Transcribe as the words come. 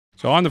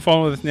So on the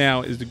phone with us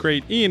now is the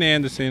great Ian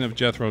Anderson of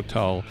Jethro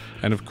Tull.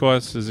 And of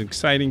course, it's an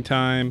exciting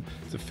time.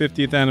 It's the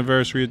 50th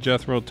anniversary of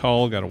Jethro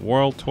Tull. Got a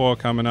world tour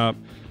coming up.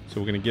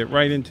 So we're going to get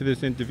right into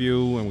this interview,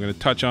 and we're going to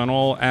touch on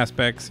all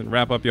aspects and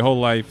wrap up your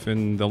whole life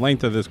in the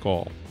length of this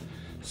call.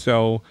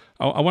 So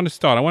I want to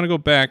start. I want to go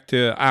back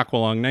to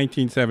Aqualung,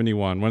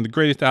 1971, one of the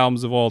greatest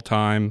albums of all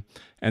time.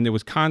 And there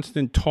was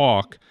constant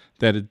talk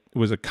that it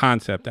was a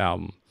concept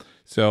album.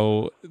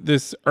 So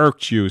this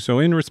irked you. So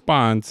in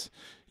response,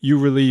 you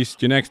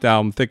released your next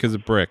album, Thick as a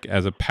Brick,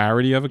 as a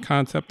parody of a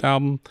concept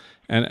album.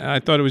 And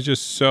I thought it was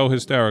just so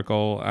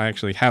hysterical. I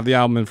actually have the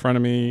album in front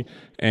of me.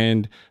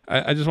 And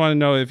I just want to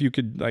know if you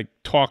could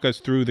talk us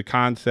through the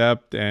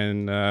concept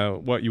and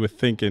what you were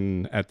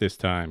thinking at this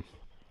time.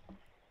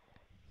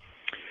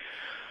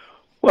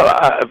 Well,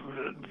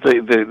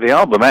 the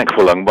album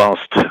Aqualung,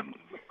 whilst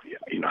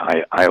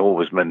I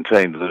always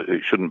maintained that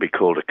it shouldn't be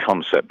called a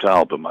concept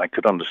album, I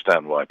could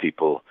understand why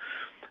people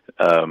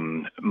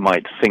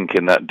might think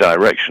in that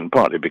direction,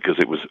 partly because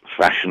it was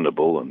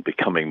fashionable and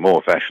becoming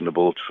more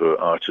fashionable for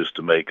artists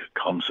to make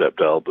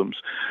concept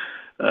albums.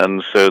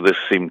 And so this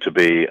seemed to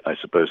be, I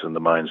suppose, in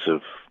the minds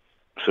of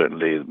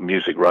certainly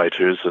music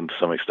writers and to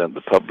some extent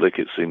the public,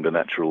 it seemed a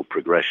natural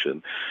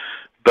progression.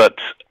 But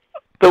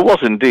there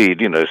was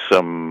indeed,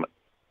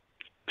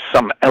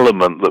 some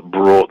element that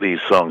brought these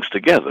songs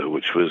together,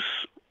 which was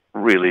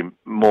really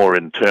more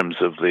in terms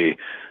of the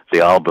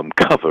album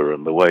cover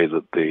and the way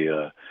that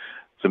the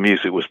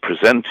music was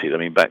presented. I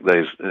mean,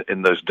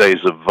 in those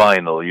days of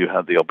vinyl, you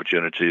had the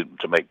opportunity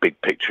to make big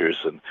pictures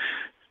and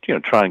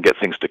try and get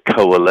things to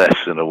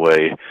coalesce in a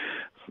way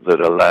that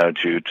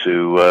allowed you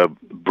to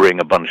bring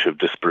a bunch of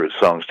disparate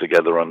songs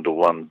together under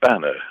one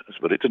banner.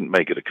 But it didn't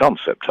make it a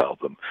concept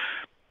album.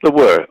 There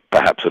were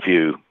perhaps a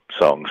few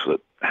songs that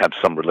had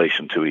some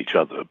relation to each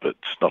other, but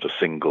not a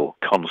single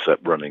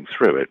concept running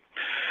through it.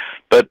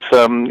 But,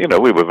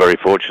 we were very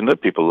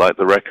fortunate. People liked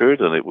the record,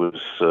 and it was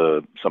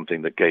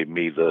something that gave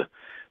me the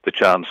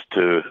chance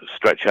to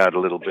stretch out a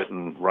little bit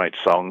and write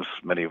songs,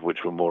 many of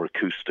which were more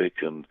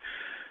acoustic and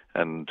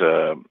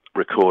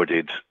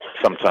recorded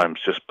sometimes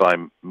just by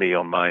me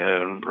on my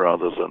own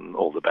rather than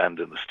all the band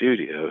in the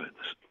studio.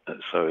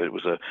 So it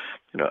was a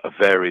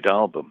varied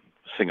album,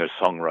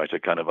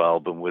 singer-songwriter kind of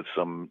album with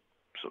some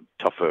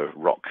tougher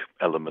rock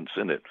elements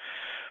in it.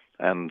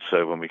 And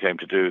so when we came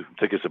to do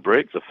Thick as a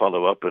Brick, the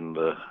follow-up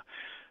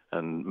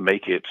and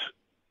make it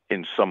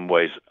in some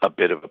ways a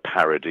bit of a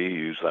parody,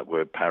 use that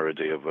word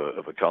parody of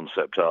a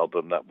concept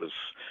album, that was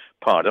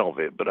part of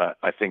it. But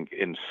I think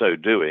in so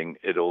doing,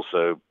 it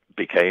also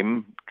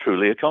became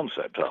truly a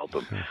concept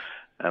album.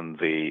 And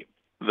the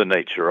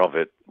nature of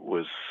it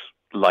was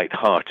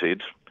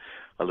light-hearted,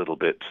 a little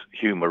bit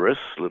humorous,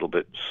 a little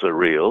bit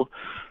surreal.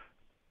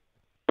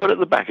 But at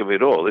the back of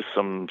it all is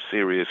some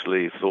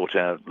seriously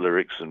thought-out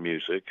lyrics and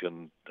music,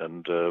 and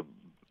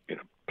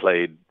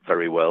played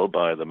very well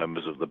by the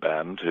members of the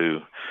band,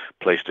 who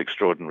placed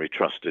extraordinary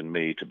trust in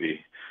me to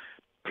be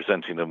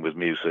presenting them with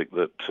music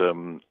that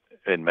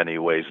in many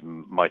ways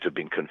might have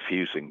been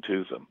confusing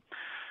to them.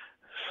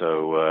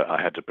 So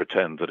I had to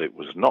pretend that it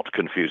was not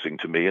confusing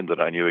to me and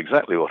that I knew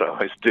exactly what I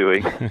was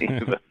doing.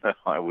 Even though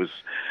I was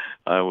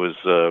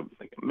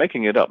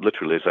making it up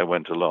literally as I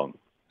went along.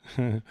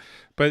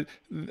 But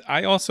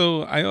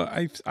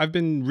I've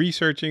been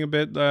researching a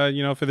bit,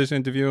 for this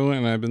interview,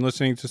 and I've been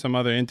listening to some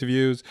other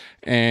interviews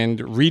and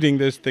reading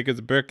this Thick as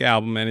a Brick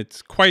album, and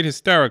it's quite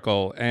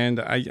hysterical. And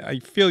I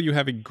feel you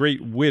have a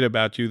great wit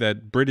about you,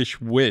 that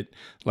British wit.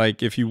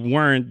 Like if you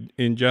weren't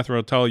in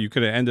Jethro Tull, you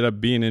could have ended up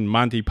being in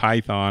Monty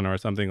Python or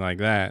something like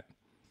that.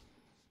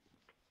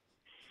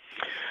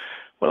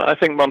 Well, I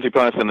think Monty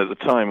Python at the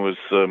time was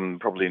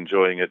probably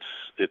enjoying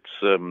its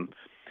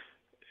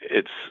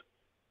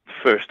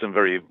first and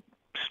very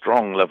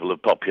strong level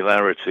of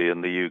popularity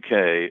in the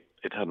UK.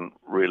 It hadn't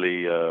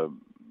really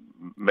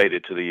made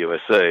it to the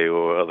USA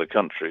or other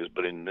countries,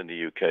 but in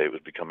the UK it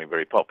was becoming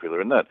very popular.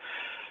 And that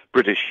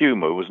British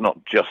humour was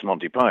not just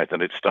Monty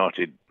Python. It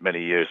started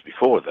many years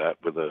before that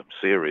with a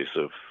series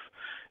of...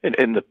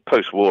 In the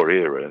post-war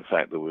era, in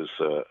fact, there was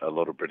a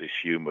lot of British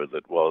humour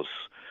that was,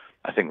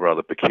 I think,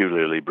 rather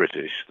peculiarly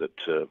British,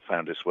 that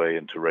found its way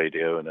into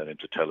radio and then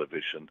into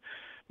television.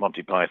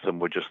 Monty Python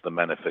were just the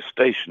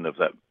manifestation of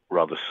that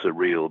rather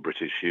surreal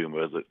British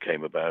humour that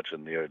came about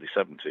in the early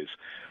 70s.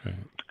 Right.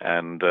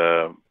 And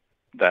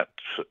that,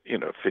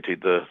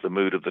 fitted the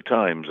mood of the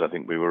times. I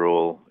think we were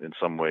all in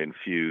some way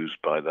infused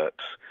by that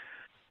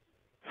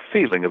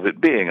feeling of it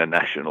being a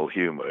national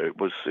humour.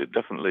 It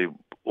definitely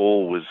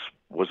always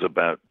was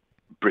about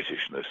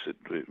Britishness. It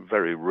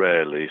very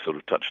rarely sort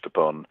of touched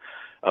upon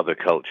other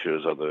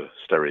cultures, other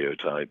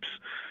stereotypes.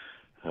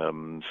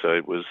 So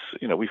it was,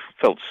 we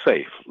felt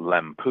safe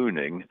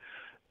lampooning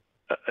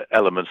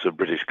elements of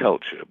British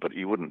culture, but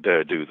you wouldn't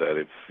dare do that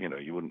if,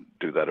 you wouldn't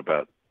do that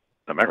about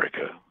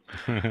America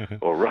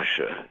or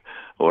Russia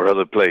or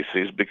other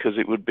places, because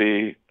it would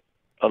be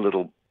a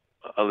little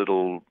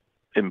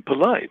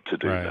impolite to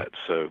do Right. that.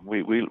 So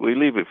we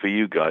leave it for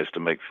you guys to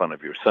make fun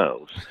of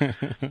yourselves,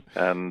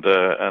 and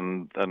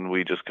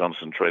we just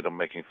concentrate on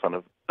making fun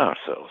of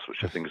ourselves,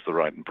 which I think is the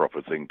right and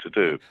proper thing to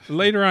do.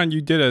 Later on,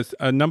 you did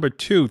a number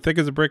 2, Thick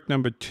as a Brick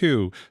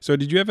 #2. So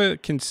did you ever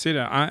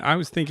consider, I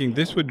was thinking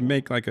this would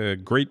make like a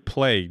great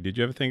play. Did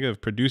you ever think of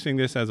producing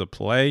this as a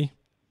play?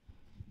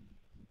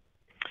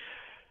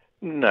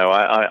 No,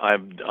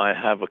 I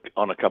have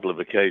on a couple of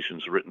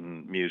occasions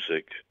written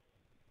music,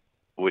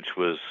 which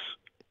was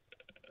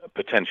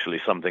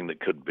potentially something that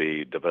could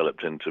be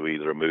developed into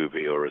either a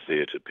movie or a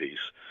theater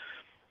piece.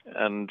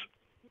 And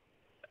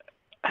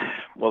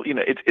well,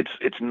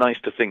 it's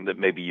nice to think that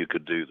maybe you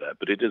could do that,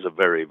 but it is a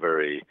very,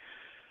 very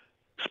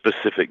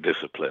specific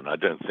discipline. I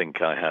don't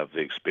think I have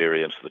the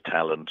experience, the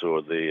talent,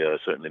 or the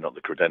certainly not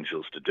the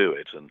credentials to do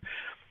it. And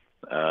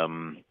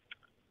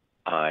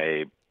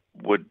I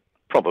would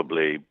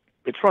probably.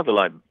 It's rather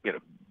like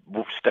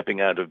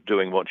stepping out of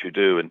doing what you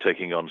do and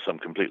taking on some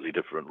completely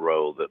different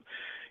role that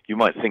you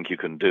might think you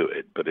can do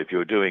it, but if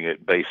you're doing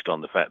it based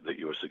on the fact that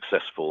you're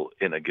successful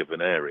in a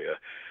given area,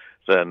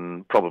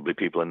 then probably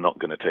people are not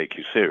going to take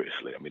you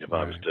seriously. I mean, if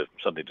I was to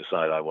suddenly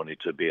decide I wanted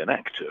to be an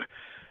actor,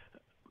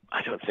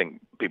 I don't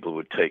think people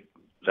would take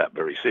that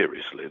very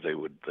seriously. They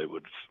would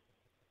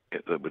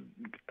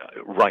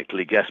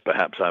rightly guess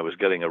perhaps I was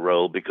getting a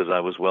role because I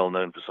was well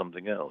known for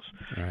something else.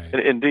 Right.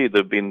 And indeed,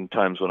 there have been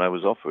times when I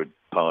was offered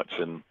parts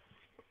in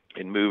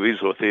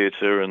movies or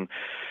theater, and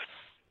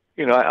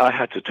I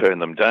had to turn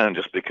them down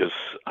just because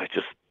I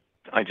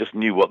just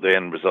knew what the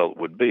end result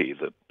would be,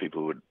 that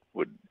people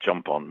would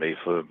jump on me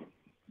for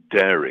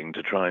daring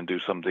to try and do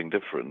something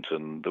different,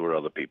 and there were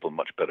other people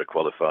much better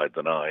qualified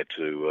than I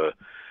to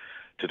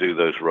do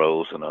those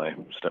roles, and I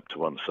stepped to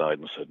one side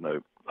and said,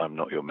 no, I'm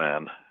not your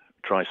man.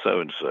 Try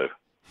so-and-so.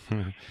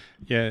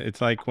 Yeah, it's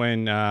like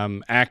when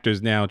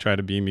actors now try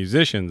to be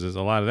musicians. There's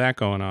a lot of that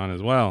going on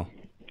as well.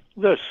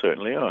 There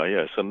certainly are,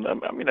 yes. And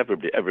I mean,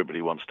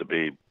 everybody wants to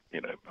be,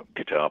 a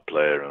guitar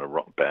player in a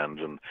rock band,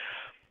 and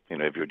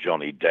if you're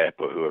Johnny Depp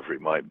or whoever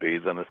it might be,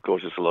 then of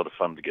course it's a lot of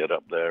fun to get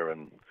up there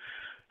and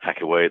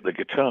hack away at the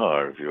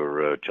guitar. If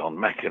you're John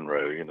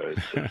McEnroe,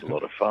 it's a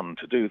lot of fun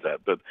to do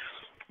that. But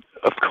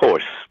of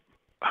course,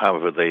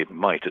 however, they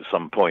might at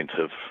some point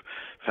have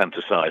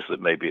fantasized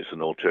that maybe it's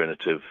an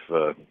alternative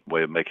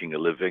way of making a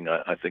living.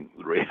 I think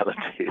the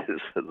reality is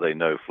that they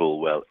know full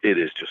well it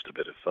is just a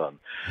bit of fun.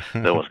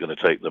 No one's going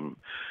to take them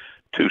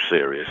too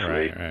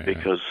seriously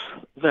because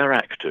they're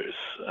actors,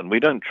 and we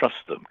don't trust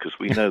them because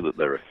we know that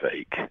they're a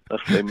fake.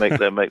 That's what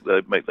they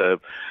make their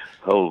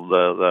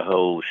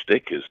whole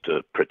shtick is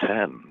to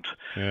pretend.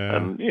 Yeah.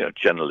 And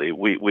generally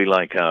we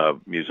like our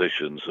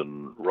musicians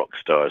and rock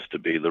stars to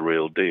be the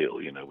real deal.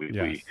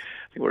 I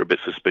think we're a bit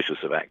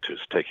suspicious of actors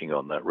taking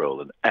on that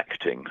role, an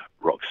acting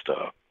rock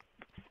star.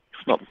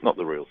 It's not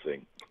the real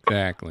thing.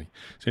 Exactly.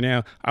 So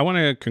now I want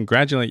to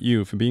congratulate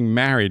you for being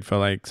married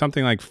for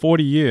something like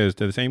 40 years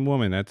to the same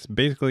woman. That's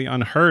basically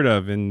unheard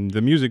of in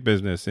the music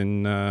business.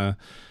 And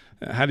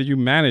how did you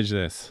manage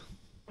this?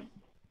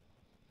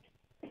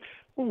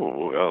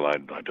 Oh, well, I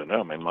don't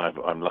know. I mean,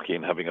 I'm lucky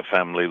in having a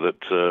family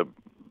that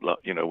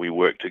we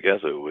work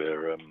together.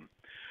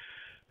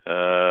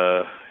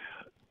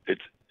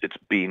 It's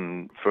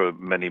been for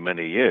many,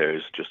 many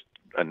years just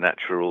a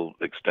natural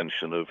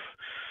extension of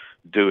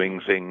doing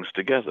things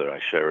together.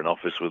 I share an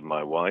office with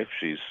my wife.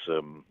 She's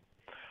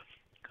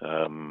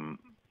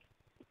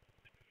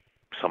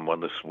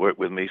someone that's worked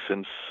with me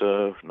since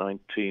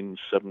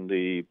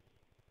 1970.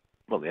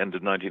 Well, the end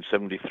of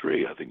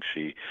 1973. I think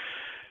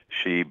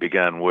she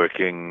began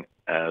working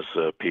as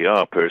a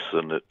PR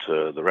person at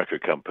the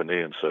record company,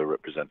 and so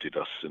represented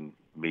us in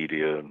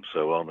media and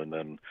so on,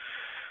 and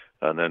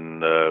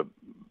then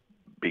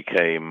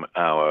became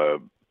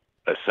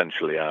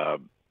essentially our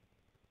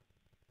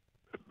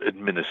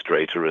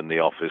administrator in the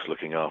office,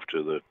 looking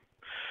after the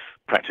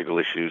practical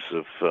issues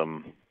of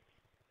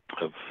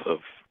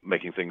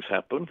making things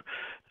happen,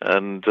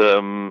 and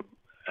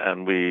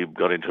we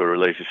got into a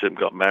relationship,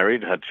 got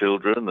married, had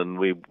children, and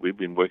we've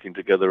been working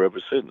together ever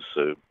since.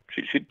 So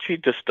she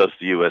just does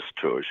the U.S.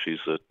 tour. She's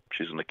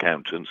an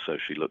accountant, so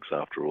she looks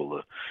after all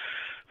the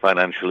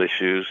financial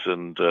issues,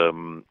 and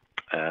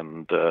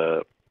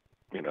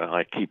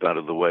I keep out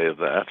of the way of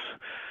that.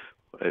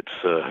 It's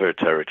her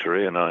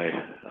territory, and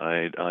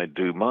I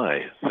do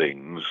my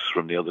things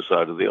from the other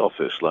side of the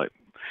office, like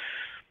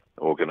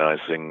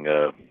organizing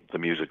the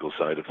musical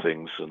side of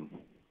things. And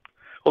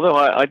although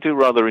I do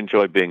rather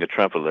enjoy being a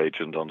travel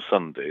agent on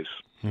Sundays,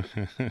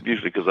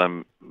 usually because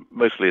I'm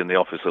mostly in the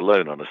office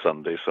alone on a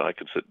Sunday, so I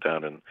can sit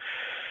down and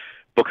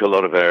book a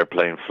lot of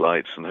airplane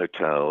flights and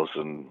hotels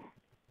and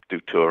do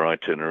tour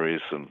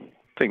itineraries and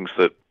things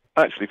that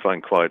I actually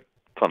find quite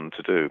fun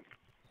to do.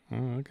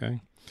 Oh,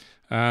 okay.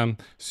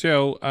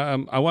 So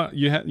I want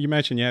you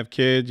mentioned you have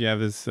kids, you have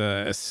this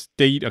a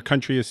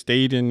country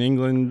estate in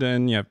England,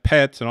 and you have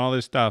pets and all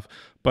this stuff.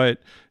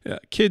 But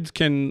kids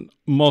can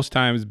most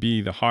times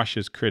be the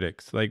harshest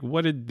critics. Like,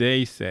 what did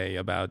they say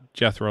about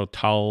Jethro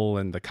Tull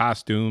and the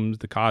costumes,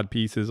 the cod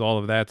pieces, all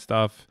of that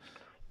stuff?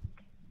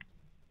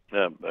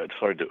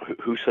 Sorry,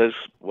 who says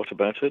what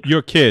about it?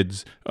 Your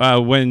kids,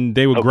 when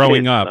they were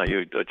growing kids. up.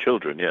 No,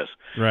 children, yes.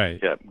 Right.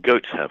 Yeah,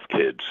 goats have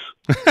kids.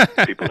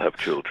 People have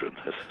children,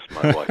 as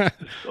my wife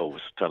is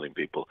always telling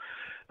people.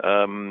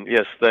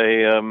 Yes,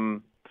 they...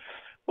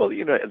 well,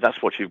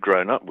 that's what you've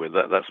grown up with.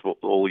 That's what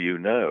all you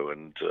know,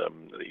 and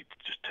you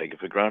just take it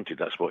for granted.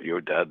 That's what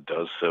your dad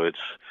does. So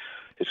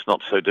it's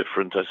not so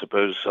different. I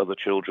suppose other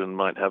children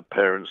might have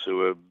parents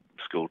who are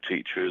school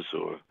teachers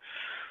or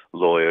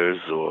lawyers,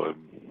 or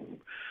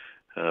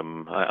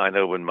I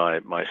know when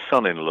my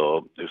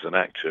son-in-law, who's an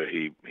actor,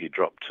 he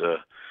dropped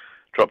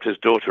his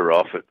daughter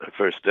off at her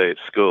first day at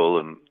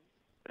school,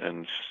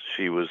 and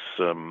she was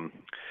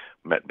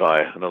met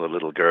by another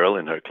little girl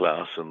in her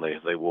class, and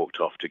they walked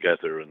off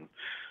together, and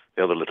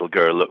the other little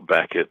girl looked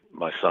back at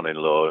my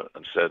son-in-law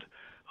and said,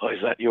 "Oh,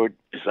 is that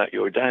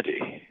your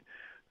daddy?"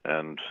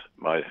 And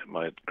my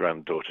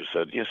granddaughter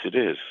said, "Yes, it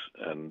is."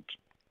 And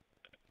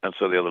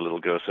so the other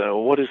little girl said, "Oh,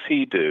 what does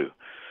he do?"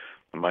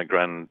 And my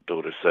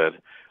granddaughter said,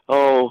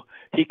 "Oh,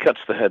 he cuts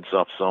the heads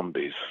off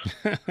zombies."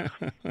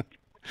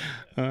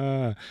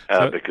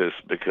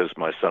 Because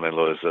my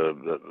son-in-law is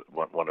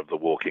one of the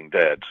Walking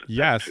Dead.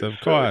 Yes, actors. of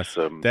course.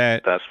 So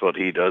that's what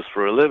he does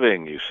for a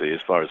living. You see,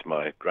 as far as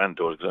my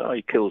granddaughter goes,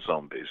 he kills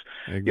zombies.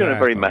 Exactly. In a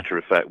very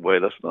matter-of-fact way.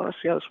 That's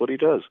what he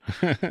does.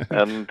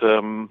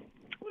 And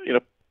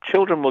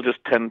children will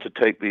just tend to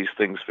take these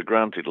things for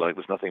granted, like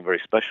there's nothing very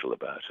special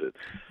about it.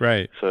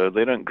 Right. So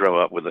they don't grow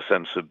up with a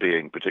sense of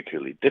being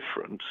particularly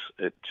different.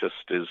 It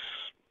just is,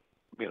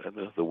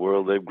 the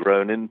world they've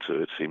grown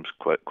into. It seems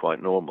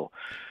quite normal.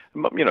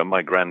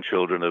 My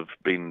grandchildren have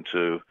been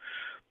to,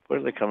 where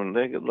did they come?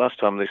 Last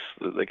time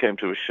they came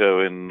to a show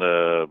in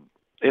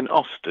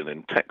Austin,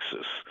 in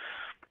Texas,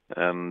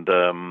 and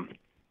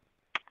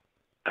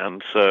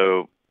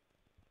so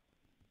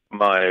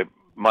my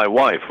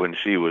wife, when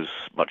she was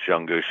much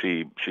younger,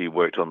 she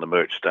worked on the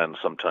merch stand,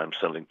 sometimes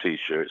selling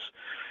T-shirts,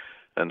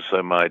 and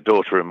so my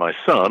daughter and my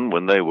son,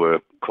 when they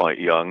were quite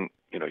young,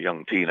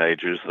 young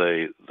teenagers,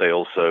 they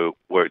also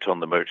worked on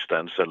the merch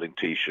stand selling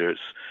T-shirts.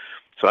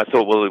 So I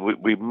thought, well,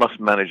 we must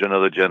manage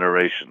another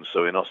generation.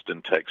 So in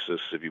Austin,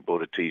 Texas, if you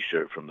bought a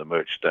T-shirt from the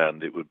merch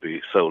stand, it would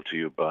be sold to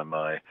you by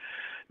my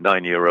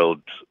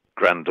 9-year-old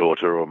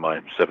granddaughter or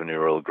my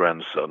 7-year-old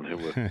grandson, who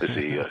were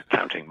busy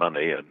counting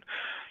money and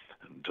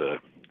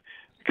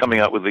coming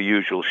up with the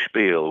usual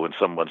spiel when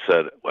someone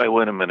said,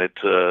 wait a minute,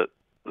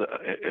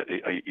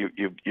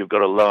 you've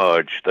got a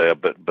large there,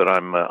 but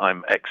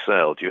I'm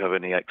XL. Do you have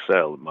any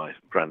XL? My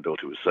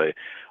granddaughter would say,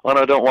 "Oh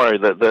no, don't worry.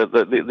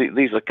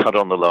 These are cut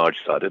on the large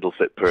side. It'll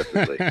fit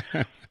perfectly."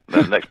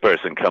 The next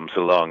person comes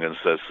along and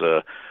says,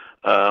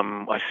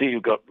 "I see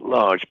you've got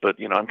large, but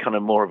I'm kind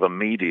of more of a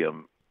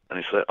medium." And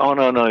he said, "Oh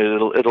no,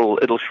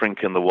 it'll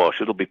shrink in the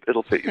wash. It'll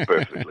fit you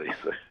perfectly."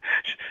 So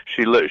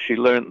she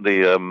learned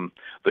the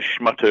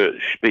schmutter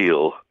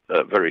spiel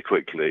very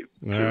quickly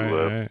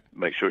to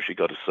make sure she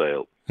got a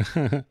sale.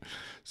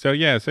 So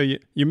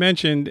you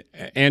mentioned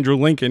Andrew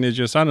Lincoln is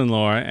your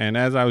son-in-law, and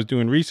as I was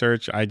doing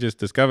research, I just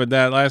discovered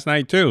that last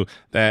night too.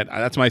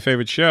 That's my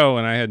favorite show,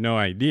 and I had no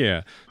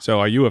idea. So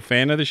are you a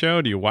fan of the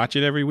show? Do you watch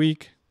it every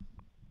week?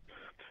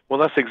 Well,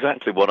 that's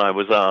exactly what I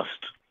was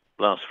asked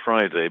last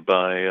Friday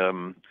by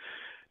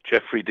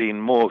Jeffrey Dean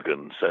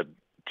Morgan. Said,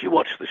 "Do you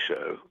watch the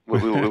show?" We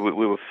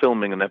were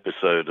filming an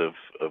episode of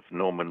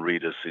Norman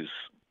Reedus'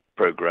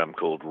 program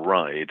called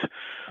Ride.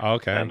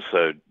 Okay. And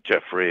so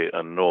Jeffrey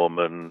and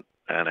Norman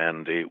and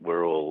Andy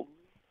were all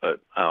at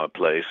our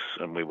place,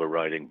 and we were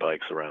riding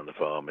bikes around the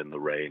farm in the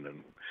rain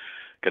and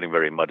getting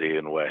very muddy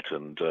and wet.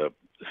 And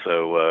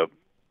so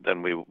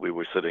then we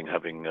were sitting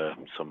having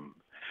some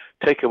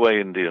takeaway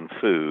Indian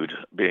food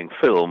being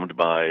filmed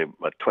by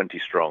a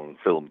 20-strong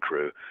film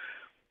crew.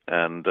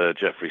 And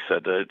Jeffrey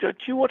said, "Do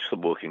you watch The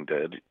Walking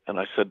Dead?" And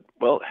I said,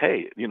 "Well,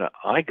 hey,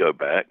 I go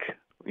back,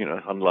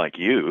 unlike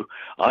you,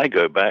 I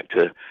go back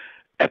to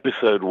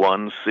episode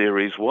 1,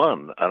 series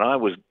 1, and I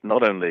was,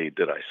 not only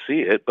did I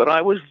see it, but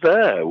I was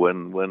there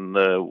when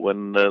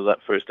that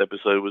first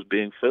episode was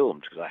being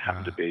filmed, because I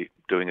happened to be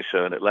doing a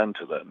show in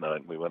Atlanta that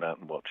night. We went out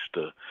and watched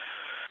the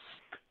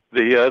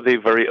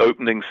very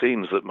opening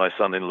scenes that my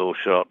son-in-law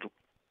shot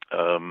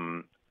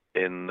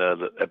in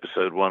the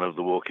episode 1 of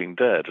The Walking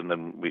Dead, and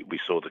then we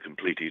saw the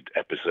completed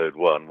episode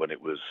 1 when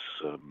it was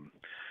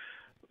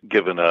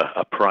given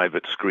a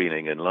private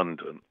screening in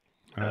London.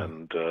 Oh.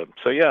 And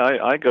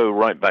I go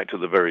right back to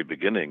the very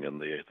beginning and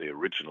the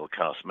original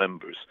cast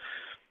members.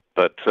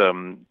 But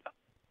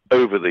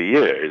over the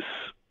years,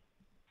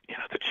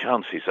 the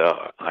chances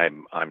are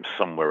I'm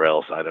somewhere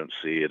else. I don't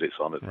see it. It's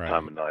on at the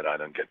time of night I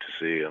don't get to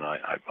see, and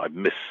I've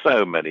missed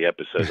so many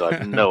episodes. I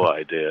have no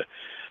idea.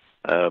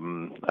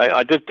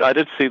 I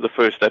did see the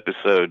first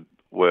episode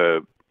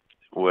where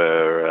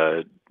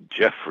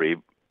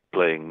Jeffrey,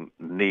 playing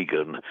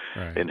Negan,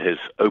 in his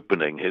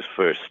opening, his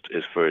first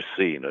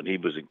scene, and he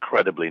was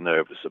incredibly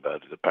nervous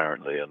about it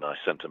apparently. And I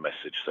sent a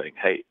message saying,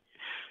 "Hey,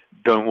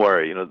 don't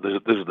worry.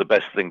 This is the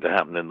best thing to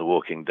happen in The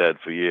Walking Dead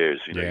for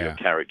years. Your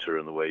character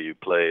and the way you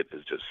play it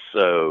is just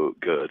so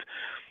good."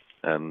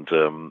 And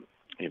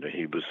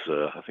he was.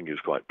 I think he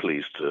was quite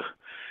pleased to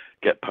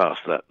get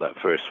past that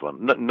first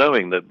one,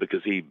 knowing that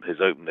because his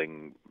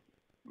opening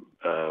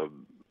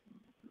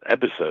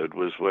episode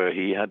was where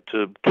he had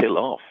to kill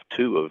off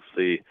two of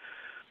the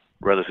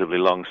relatively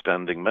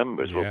long-standing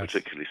members, well,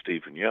 particularly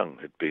Stephen Young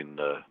had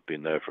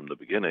been there from the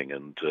beginning,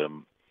 and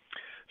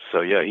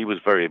so yeah, he was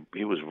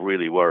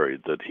really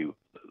worried that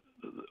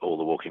all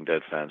the Walking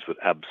Dead fans would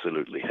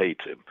absolutely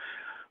hate him,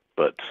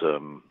 but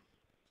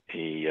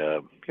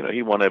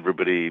he won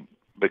everybody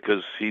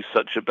because he's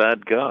such a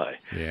bad guy.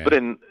 Yeah. But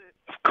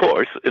of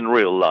course, in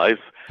real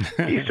life,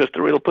 he's just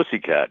a real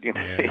pussycat.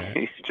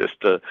 He's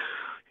just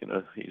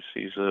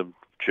he's a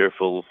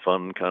cheerful,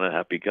 fun, kind of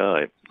happy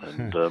guy,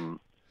 and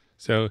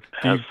so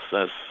as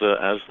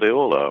they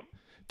all are.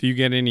 Do you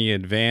get any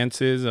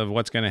advances of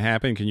what's going to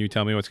happen? Can you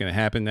tell me what's going to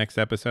happen next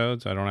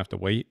episode, so I don't have to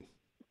wait?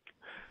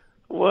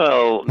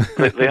 Well,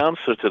 the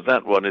answer to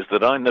that one is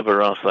that I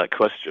never ask that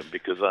question,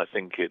 because I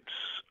think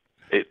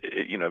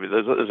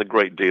there's a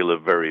great deal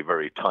of very,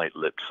 very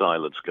tight-lipped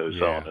silence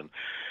goes on, and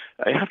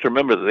you have to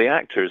remember that the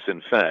actors,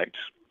 in fact,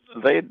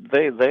 they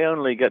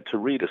only get to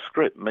read a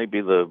script maybe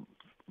the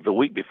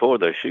week before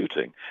they're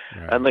shooting,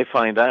 and they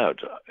find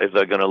out if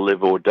they're going to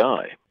live or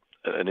die.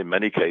 And in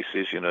many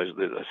cases,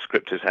 the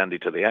script is handy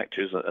to the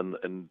actors,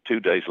 and 2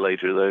 days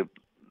later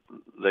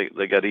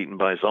they get eaten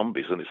by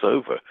zombies and it's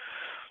over.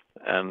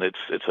 And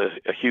it's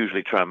a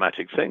hugely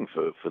traumatic thing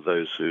for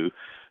those who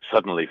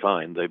suddenly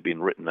find they've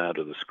been written out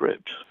of the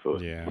script for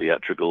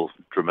theatrical,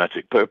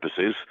 dramatic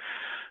purposes.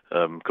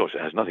 Of course, it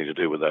has nothing to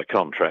do with their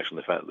contracts and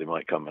the fact that they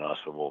might come and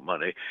ask for more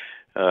money.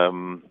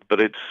 But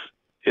it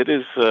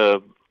is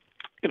a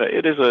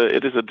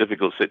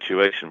difficult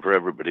situation for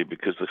everybody,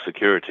 because the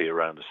security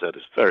around the set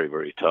is very,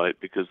 very tight,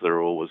 because there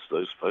are always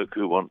those folk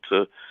who want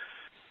to,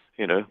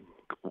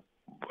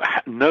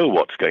 know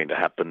what's going to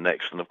happen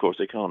next, and of course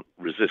they can't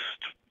resist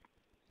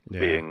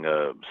being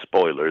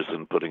spoilers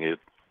and putting it,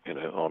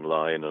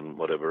 online and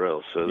whatever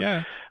else. So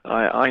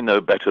I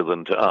know better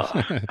than to ask.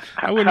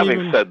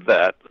 Having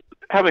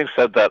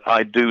said that,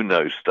 I do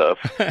know stuff,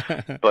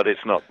 but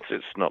it's not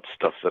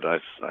stuff that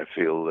I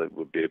feel that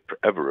would be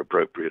ever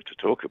appropriate to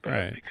talk about.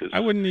 Right. Because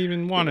I wouldn't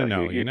even want to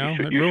know.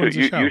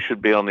 You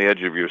should be on the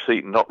edge of your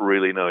seat, not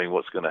really knowing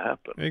what's going to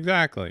happen.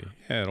 Exactly.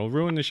 Yeah, it'll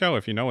ruin the show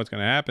if you know what's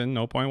going to happen.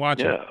 No point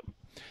watching. Yeah.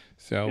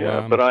 So,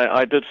 but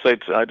I did say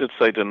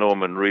to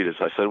Norman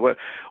Reedus, I said,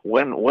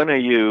 when are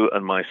you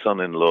and my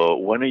son-in-law,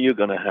 when are you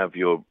going to have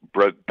your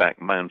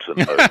Brokeback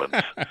Mountain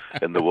moment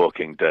in The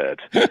Walking Dead?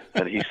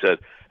 And he said,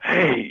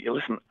 "Hey,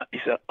 listen," he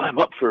said, "I'm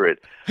up for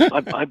it.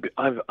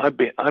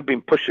 I've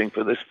been pushing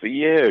for this for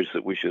years,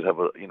 that we should have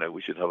a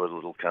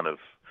little kind of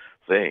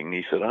thing."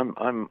 He said,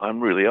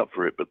 "I'm really up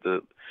for it, but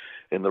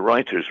in the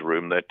writers'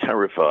 room, they're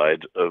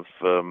terrified of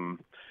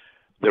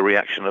the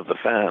reaction of the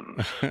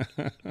fans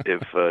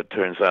if it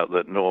turns out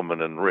that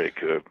Norman and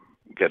Rick are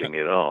getting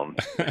it on."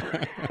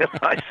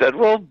 I said,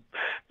 well,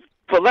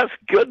 that's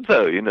good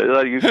though.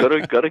 You've got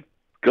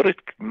to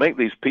make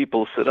these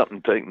people sit up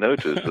and take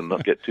notice and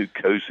not get too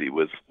cozy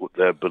with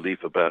their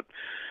belief about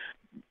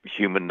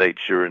human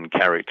nature and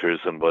characters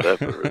and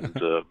whatever.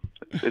 And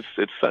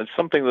it's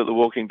something that The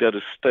Walking Dead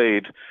has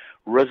stayed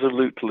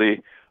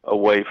resolutely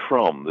away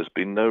from. There's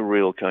been no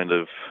real kind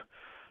of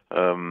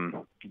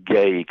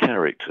gay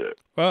character.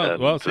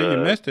 Well, so you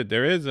missed it.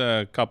 There is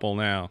a couple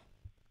now.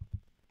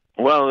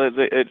 Well,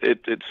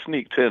 it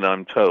sneaked in,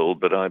 I'm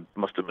told, but I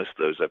must have missed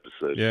those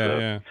episodes.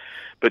 Yeah.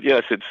 But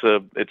yes,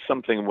 it's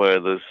something where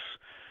there's.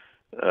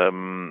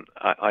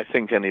 I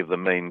think any of the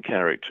main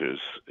characters,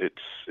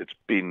 it's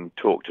been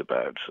talked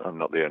about. I'm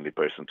not the only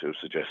person to have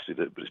suggested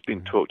it, but it's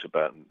been talked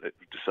about, and it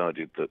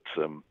decided that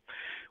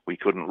we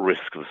couldn't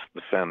risk the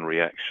fan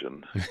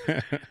reaction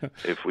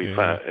if we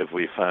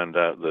found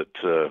out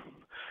that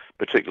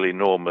particularly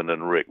Norman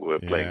and Rick were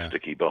playing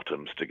sticky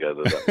bottoms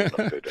together. That would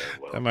not go down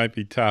well. That might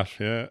be tough,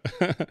 yeah.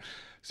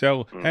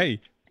 So,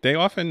 hey, they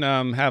often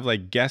have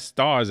like guest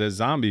stars as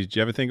zombies. Do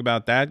you ever think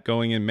about that,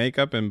 going in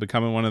makeup and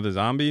becoming one of the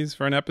zombies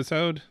for an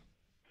episode?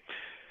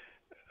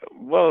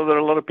 Well, there are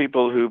a lot of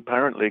people who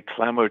apparently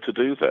clamor to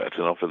do that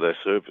and offer their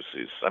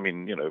services. I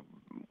mean,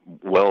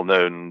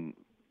 well-known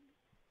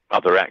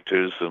other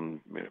actors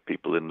and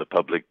people in the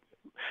public.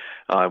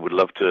 I would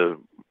love to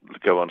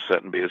go on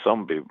set and be a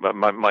zombie.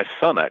 My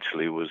son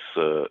actually was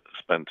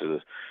spent a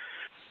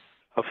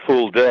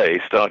full day,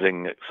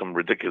 starting at some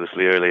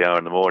ridiculously early hour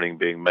in the morning,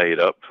 being made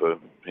up for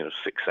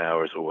 6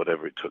 hours or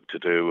whatever it took to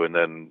do, and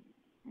then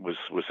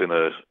was in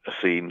a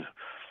scene,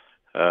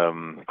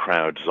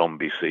 crowd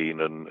zombie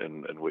scene,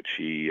 in which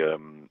he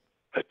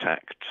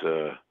attacked.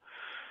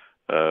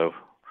 I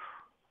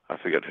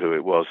forget who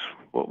it was,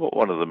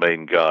 one of the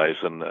main guys,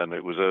 and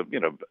it was a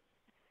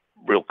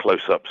real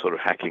close up sort of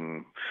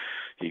hacking.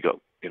 He got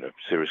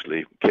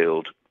seriously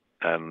killed,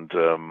 and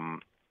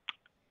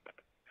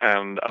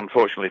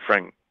unfortunately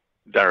Frank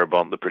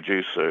Darabont, the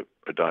producer,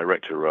 or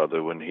director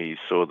rather, when he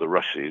saw the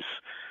rushes,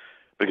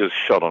 because it's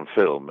shot on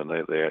film and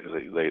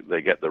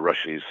they get the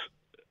rushes,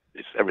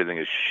 everything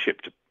is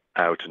shipped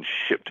out and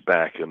shipped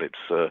back, and it's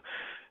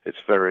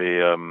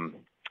very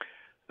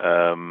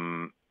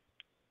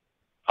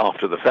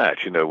after the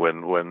fact,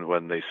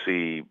 when they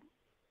see,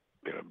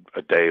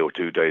 a day or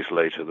 2 days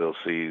later, they'll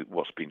see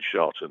what's been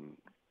shot, and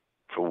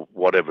for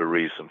whatever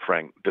reason,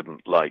 Frank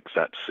didn't like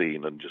that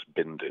scene and just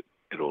binned it.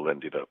 It all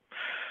ended up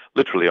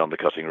literally on the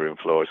cutting room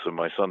floor. So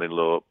my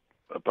son-in-law,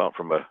 apart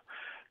from a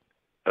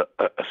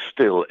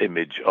still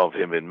image of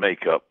him in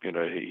makeup,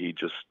 he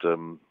just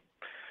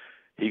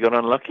he got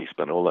unlucky.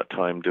 Spent all that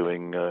time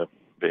doing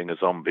being a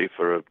zombie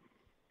for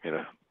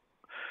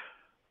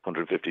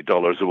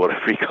 $150 or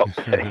whatever he got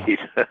paid.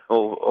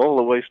 all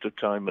a waste of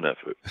time and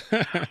effort.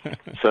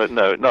 So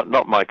no,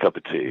 not my cup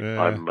of tea.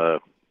 Yeah.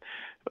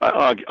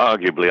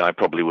 Arguably, I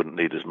probably wouldn't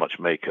need as much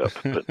makeup,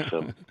 but.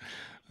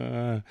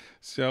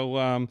 So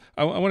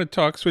I want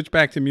to switch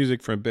back to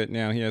music for a bit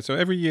now here. So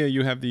every year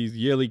you have these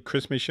yearly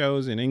Christmas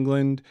shows in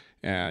England.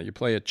 You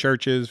play at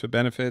churches for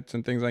benefits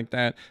and things like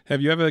that.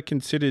 Have you ever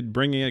considered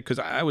bringing it? Because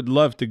I would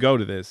love to go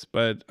to this,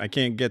 but I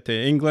can't get to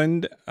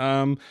England.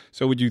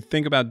 So would you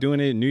think about doing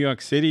it in New York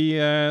City,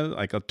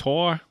 like a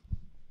tour?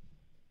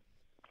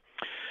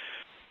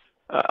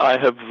 I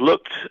have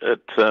looked at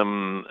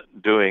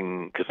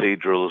doing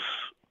cathedrals,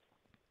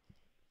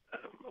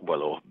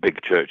 or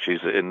big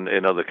churches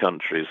in other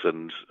countries,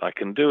 and I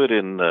can do it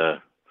in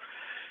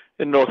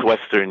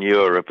northwestern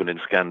Europe and in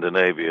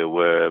Scandinavia,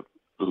 where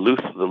the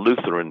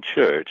Lutheran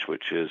Church,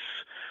 which is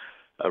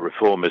a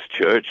reformist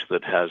church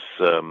that has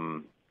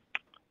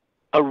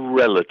a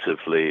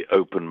relatively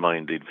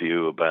open-minded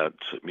view about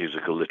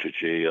musical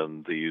liturgy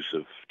and the use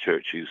of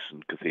churches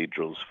and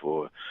cathedrals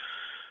for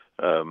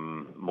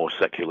more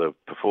secular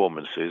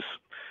performances.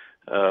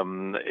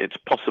 It's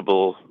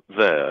possible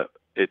there.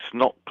 It's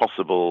not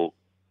possible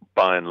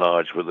by and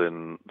large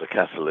within the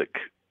Catholic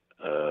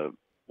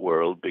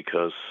world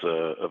because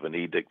of an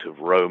edict of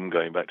Rome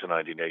going back to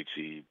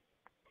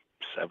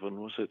 1987,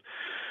 was it?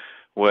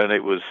 When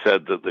it was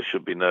said that there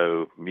should be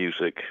no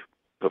music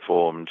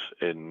performed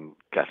in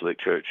Catholic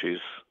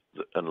churches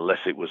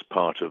unless it was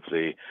part of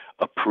the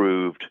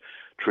approved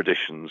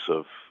traditions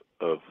of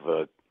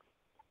the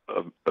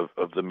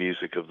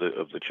music of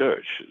the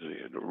church,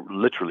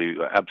 literally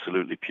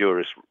absolutely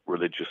purist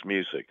religious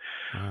music,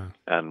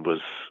 and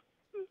was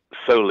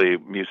solely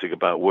music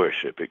about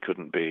worship. It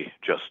couldn't be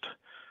just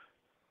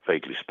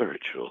vaguely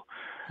spiritual.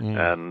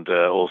 And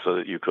also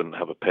that you couldn't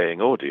have a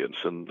paying audience.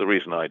 And the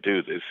reason I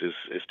do this is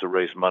to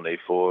raise money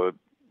for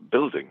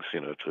buildings,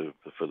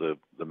 for the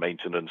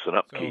maintenance and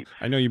upkeep. So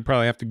I know you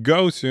probably have to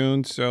go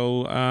soon,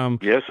 so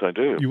yes, I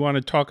do. You want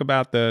to talk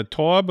about the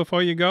tour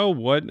before you go?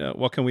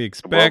 What can we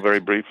expect? Well, very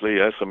briefly,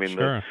 yes. I mean,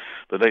 sure.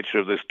 The nature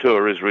of this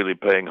tour is really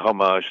paying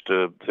homage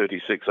to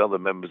 36 other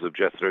members of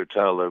Jethro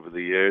Tull over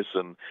the years,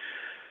 and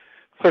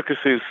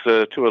focuses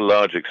to a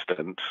large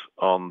extent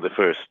on the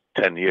first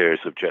 10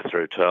 years of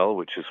Jethro Tull,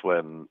 which is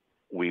when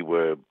we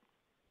were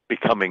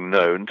becoming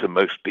known to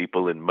most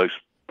people in most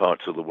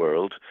parts of the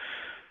world.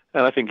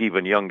 And I think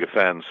even younger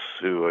fans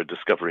who are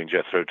discovering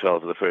Jethro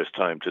Tull for the first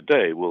time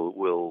today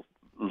will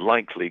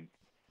likely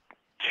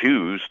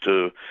choose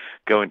to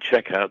go and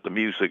check out the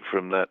music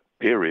from that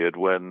period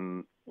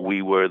when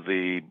we were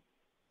the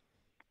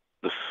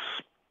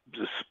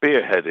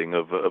spearheading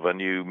of a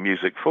new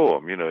music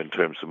form, in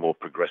terms of more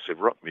progressive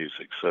rock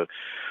music. So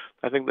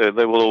I think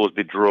they will always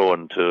be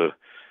drawn to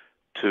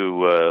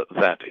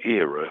that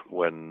era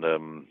when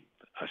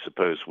I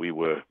suppose we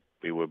were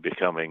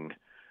becoming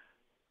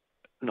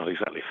not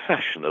exactly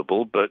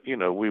fashionable, but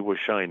we were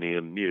shiny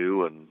and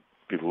new, and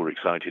people were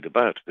excited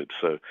about it.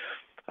 So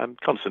I'm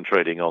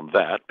concentrating on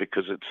that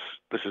because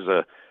this is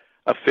a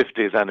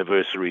 50th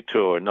anniversary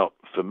tour, not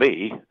for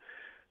me.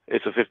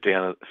 It's a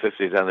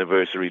 50th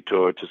anniversary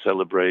tour to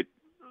celebrate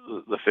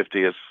the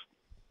 50th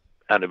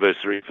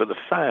anniversary for the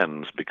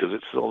fans, because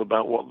it's all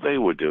about what they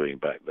were doing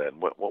back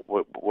then,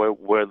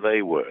 where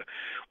they were,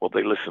 what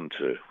they listened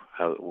to,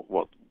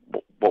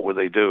 what were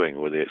they doing?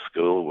 Were they at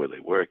school? Were they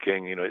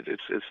working?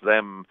 It's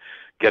them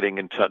getting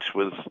in touch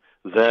with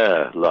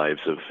their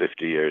lives of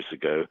 50 years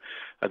ago.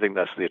 I think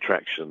that's the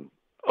attraction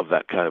of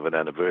that kind of an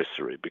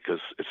anniversary,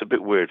 because it's a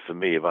bit weird for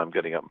me if I'm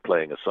getting up and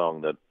playing a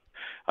song that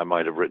I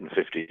might have written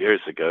 50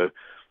 years ago,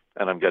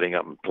 and I'm getting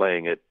up and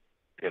playing it.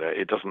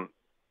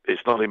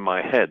 It's not in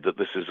my head that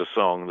this is a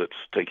song that's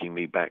taking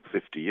me back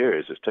 50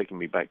 years. It's taking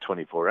me back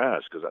 24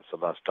 hours because that's the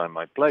last time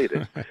I played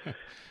it.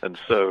 And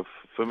so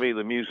for me,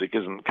 the music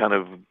isn't kind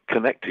of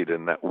connected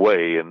in that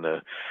way, in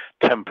a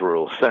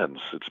temporal sense.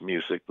 It's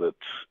music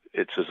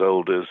it's as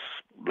old as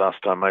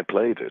last time I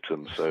played it.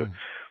 And so,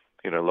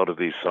 a lot of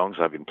these songs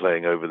I've been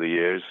playing over the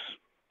years,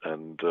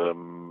 and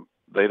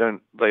they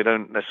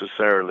don't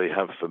necessarily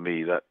have for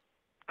me that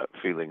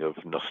feeling of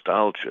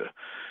nostalgia.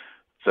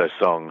 They're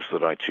songs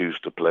that I choose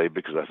to play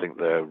because I think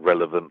they're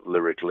relevant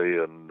lyrically,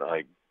 and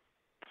I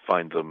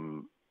find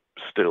them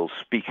still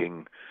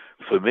speaking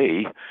for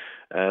me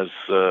as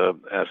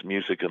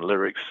music and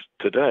lyrics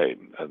today.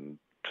 And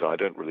so I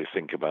don't really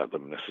think about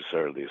them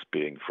necessarily as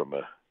being from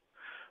a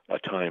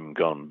time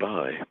gone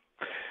by,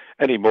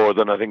 any more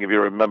than I think if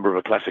you're a member of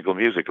a classical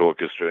music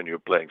orchestra and you're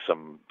playing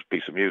some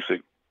piece of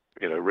music,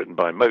 written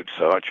by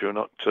Mozart, you're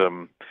not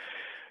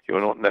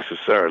you're not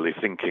necessarily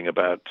thinking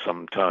about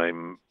some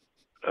time,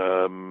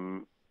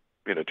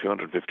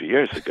 250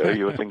 years ago.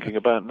 You were thinking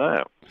about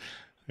now.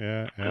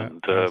 Yeah,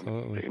 And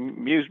absolutely.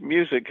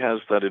 music has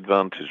that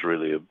advantage,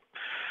 really,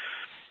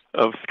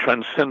 of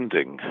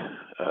transcending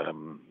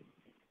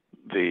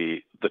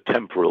the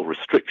temporal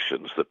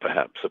restrictions that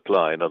perhaps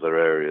apply in other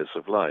areas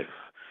of life.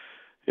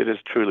 It is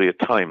truly a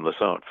timeless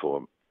art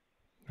form.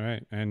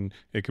 Right, and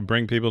it could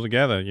bring people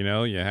together. You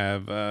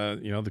have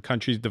the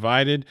country's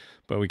divided,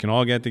 but we can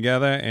all get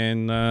together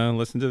and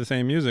listen to the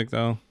same music,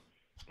 though.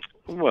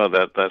 Well,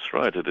 that's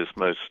right. At its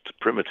most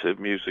primitive,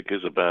 music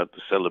is about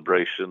the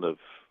celebration of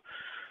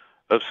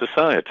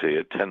society.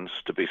 It tends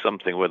to be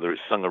something, whether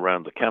it's sung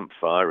around the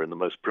campfire in the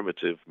most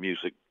primitive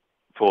music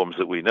forms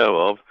that we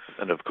know of,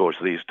 and of course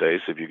these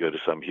days, if you go to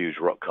some huge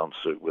rock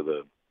concert with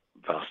a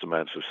vast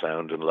amounts of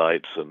sound and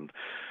lights, and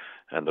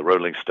the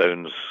Rolling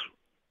Stones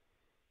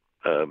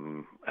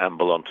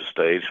amble onto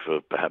stage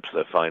for perhaps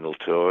their final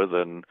tour,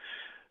 then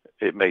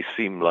it may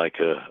seem like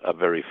a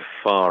very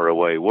far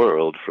away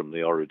world from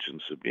the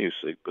origins of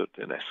music, but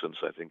in essence,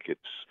 I think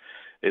it's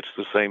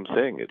the same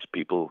thing. It's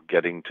people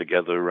getting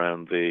together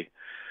around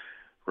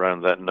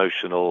that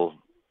notional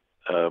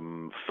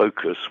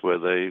focus where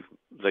they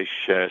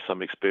share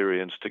some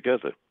experience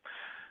together.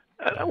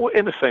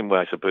 In the same way,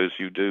 I suppose,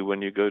 you do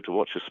when you go to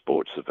watch a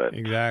sports event.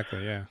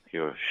 Exactly, yeah.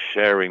 You're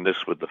sharing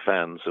this with the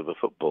fans of a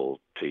football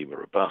team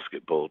or a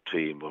basketball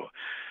team, or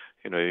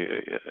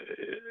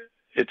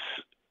it's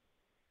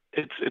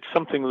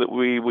something that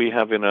we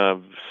have in our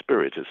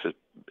spirit.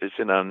 It's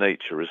in our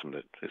nature, isn't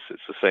it? It's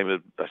the same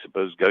as, I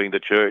suppose, going to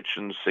church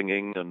and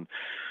singing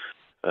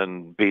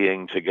and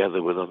being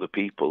together with other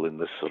people in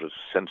this sort of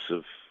sense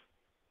of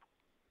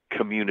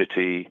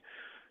community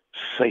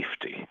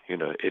safety.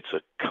 It's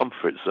a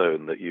comfort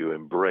zone that you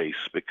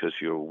embrace because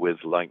you're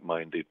with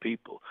like-minded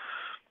people,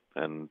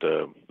 and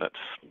that's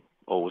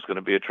always going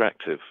to be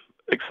attractive.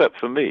 Except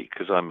for me,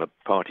 because I'm a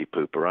party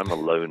pooper. I'm a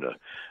loner.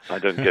 I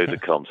don't go to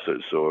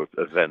concerts or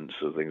events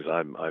or things.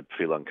 I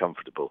feel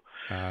uncomfortable.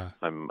 I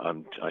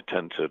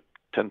tend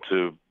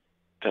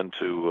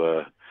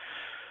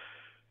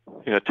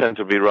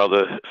to be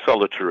rather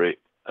solitary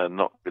and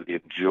not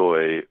really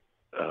enjoy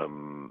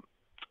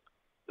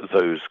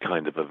those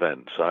kind of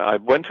events. I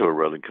went to a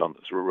Rolling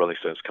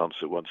Stones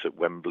concert once at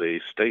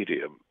Wembley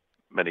Stadium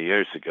many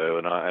years ago,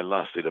 and I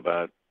lasted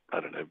about, I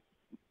don't know,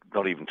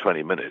 not even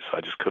 20 minutes.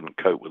 I just couldn't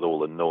cope with all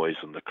the noise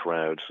and the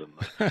crowds and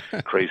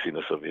the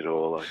craziness of it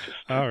all.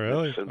 Oh,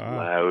 really? It was so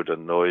loud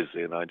and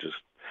noisy, and I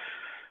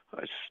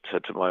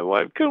said to my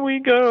wife, "Can we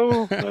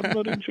go? I'm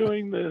not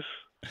enjoying this."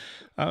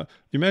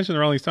 You mentioned the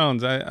Rolling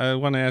Stones. I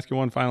want to ask you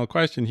one final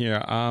question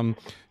here.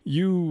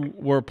 You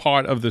were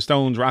part of the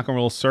Stones Rock and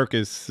Roll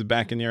Circus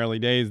back in the early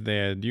days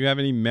there. Do you have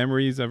any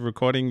memories of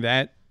recording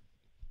that?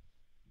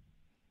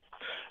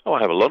 Oh, I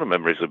have a lot of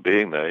memories of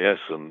being there, yes,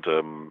 and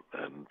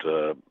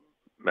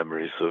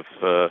memories of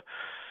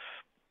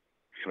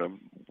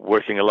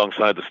working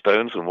alongside the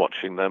Stones and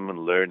watching them and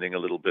learning a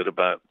little bit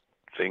about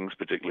things,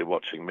 particularly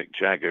watching Mick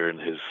Jagger and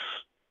his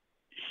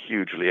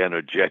hugely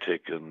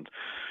energetic and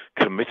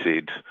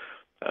committed,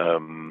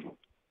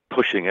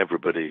 pushing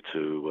everybody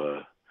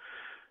to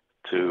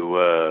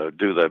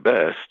do their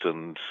best.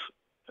 And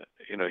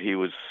he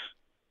was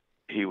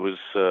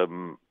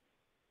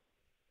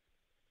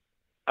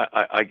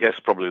I guess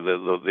probably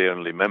the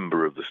only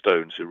member of the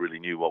Stones who really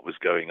knew what was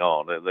going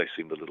on. They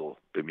seemed a little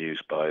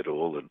bemused by it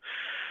all and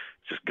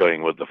just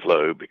going with the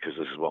flow, because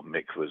this is what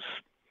Mick was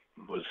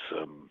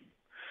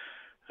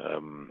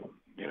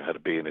had to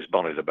be in his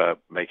bonnet about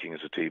making as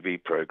a TV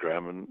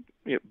program. And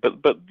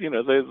but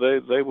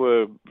they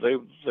were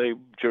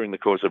during the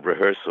course of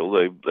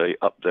rehearsal they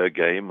upped their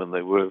game, and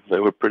they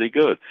were pretty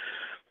good.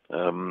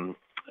 And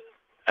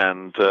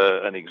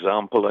an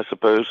example, I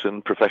suppose,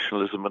 in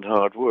professionalism and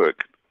hard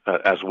work,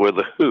 as were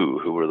the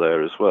who were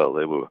there as well.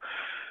 They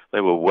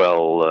were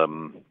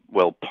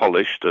well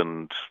polished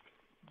and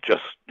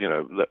just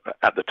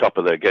at the top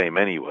of their game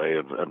anyway,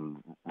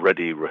 and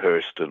ready,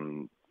 rehearsed,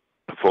 and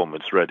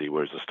performance ready.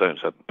 Whereas the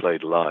Stones hadn't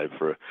played live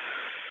for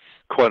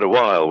quite a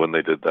while when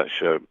they did that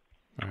show.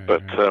 Right,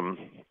 but right.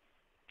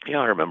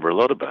 I remember a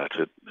lot about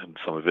it, and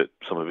some of it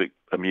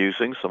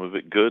amusing, some of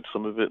it good,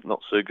 some of it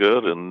not so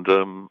good, and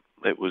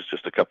it was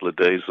just a couple of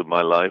days of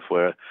my life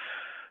where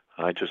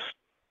I just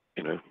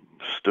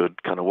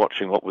stood kind of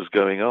watching what was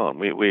going on.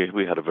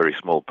 We had a very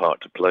small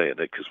part to play in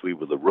it because we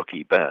were the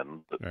rookie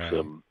band that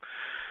right.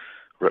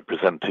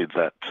 Represented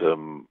that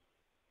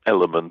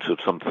element of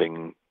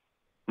something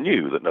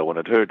new that no one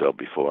had heard of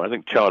before. I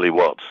think Charlie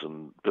Watts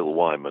and Bill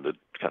Wyman had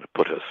kind of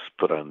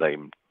put our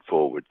name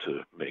forward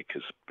to make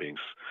as being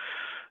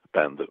a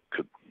band that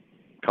could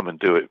come and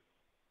do it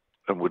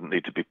and wouldn't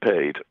need to be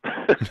paid.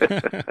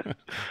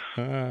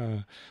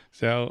 Well,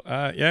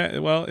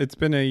 it's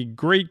been a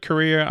great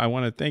career. I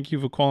want to thank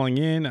you for calling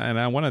in, and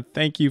I want to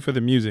thank you for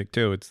the music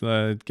too. It's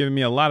given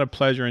me a lot of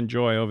pleasure and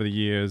joy over the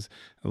years.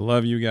 I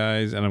love you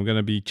guys, and I'm going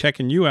to be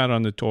checking you out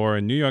on the tour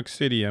in New York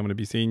City. I'm going to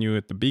be seeing you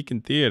at the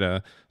Beacon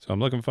Theater, so I'm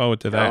looking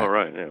forward to that. All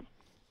right, yeah.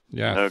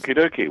 Yes. Okie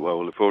dokie. Well,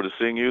 we look forward to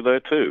seeing you there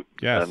too.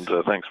 Yes.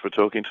 And thanks for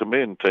talking to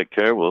me, and take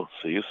care. We'll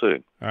see you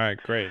soon. All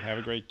right, great. Have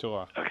a great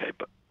tour. Okay,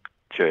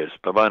 cheers.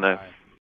 Bye-bye now. Bye.